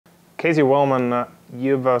Casey Wellman,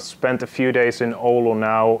 you've spent a few days in Oulu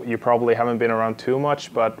now. You probably haven't been around too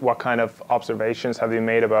much, but what kind of observations have you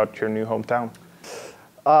made about your new hometown?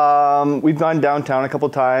 We've gone downtown a couple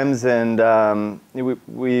times, and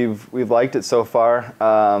we've liked it so far.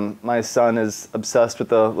 My son is obsessed with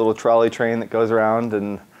the little trolley train that goes around,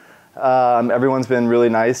 and everyone's been really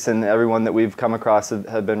nice, and everyone that we've come across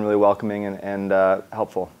have been really welcoming and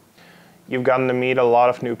helpful. You've gotten to meet a lot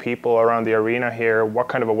of new people around the arena here. What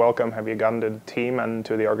kind of a welcome have you gotten to the team and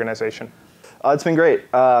to the organization? It's been great.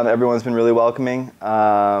 Everyone's been really welcoming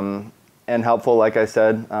and helpful. Like I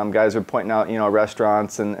said, guys are pointing out,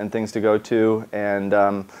 restaurants and things to go to, and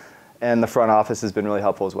the front office has been really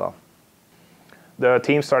helpful as well. The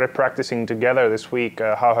team started practicing together this week.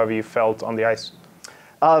 How have you felt on the ice?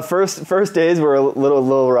 First days were a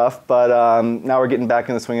little rough, but now we're getting back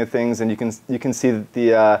in the swing of things, and you can see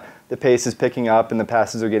that the pace is picking up and the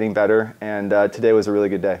passes are getting better. And today was a really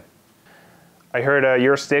good day. I heard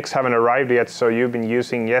your sticks haven't arrived yet, so you've been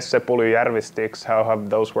using Jesse Puljujärvi sticks. How have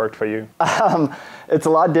those worked for you? It's a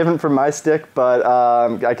lot different from my stick, but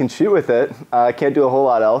I can shoot with it. I can't do a whole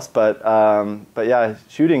lot else, but yeah,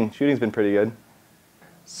 shooting's been pretty good.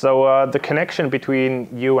 So the connection between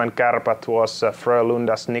you and Kärpät was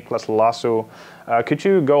Frölunda's Niklas Lasu. Could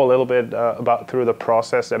you go a little bit through the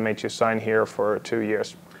process that made you sign here for 2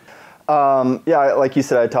 years? Yeah, like you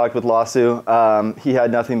said, I talked with Lasu. He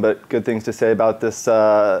had nothing but good things to say about this,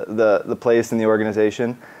 the place and the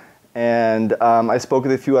organization. And I spoke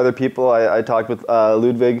with a few other people. I talked with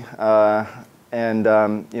Ludwig, and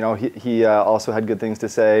he also had good things to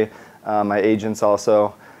say. My agents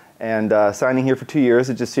also. And signing here for 2 years,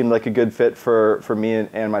 it just seemed like a good fit for me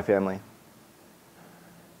and my family.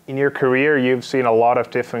 In your career, you've seen a lot of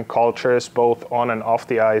different cultures, both on and off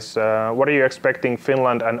the ice. What are you expecting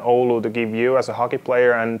Finland and Oulu to give you as a hockey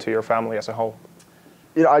player and to your family as a whole?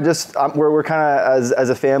 We're kind of as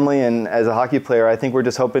a family and as a hockey player, I think we're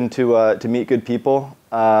just hoping to meet good people,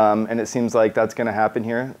 and it seems like that's going to happen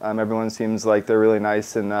here. Everyone seems like they're really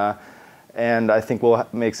nice, and I think we'll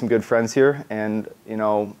make some good friends here. And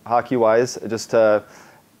hockey-wise, just to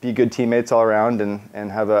be good teammates all around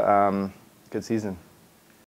and have a good season.